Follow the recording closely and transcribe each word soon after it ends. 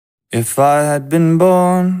If I had been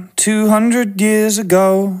born 200 years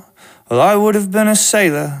ago, well, I would have been a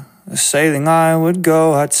sailor. A-sailing I would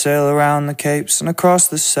go. I'd sail around the capes and across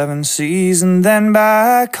the 7 seas and then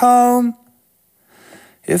back home.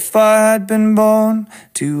 If I had been born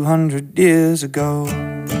 200 years ago,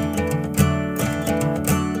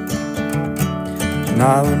 and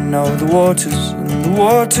I would know the waters, and the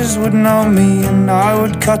waters would know me, and I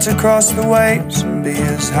would cut across the waves and be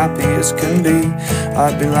as happy as can be.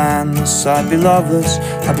 I'd be landless, I'd be loveless,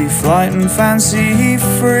 I'd be flight and fancy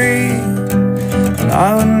free, and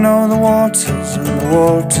I would know the waters, and the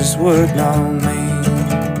waters would know me.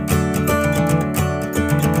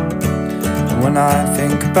 When I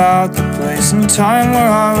think about the place and time where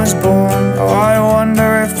I was born, oh, I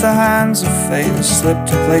wonder if the hands of fate have slipped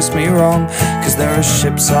to place me wrong. 'Cause there are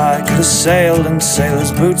ships I could have sailed and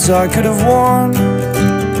sailor's boots I could have worn.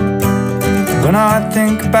 When I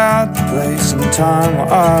think about the place and time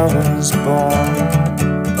where I was born,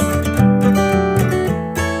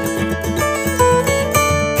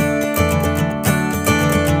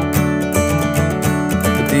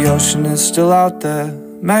 but the ocean is still out there,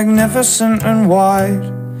 magnificent and wide.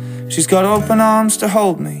 She's got open arms to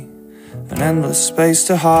hold me, an endless space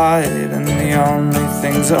to hide, and the only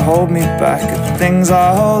things that hold me back are the things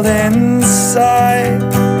I hold inside.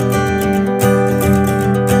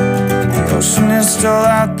 The ocean is still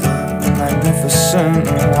out there, magnificent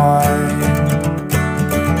and wide.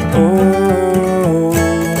 Oh,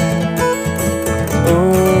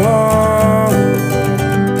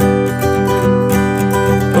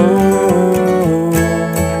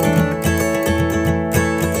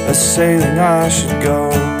 a sailing I should go.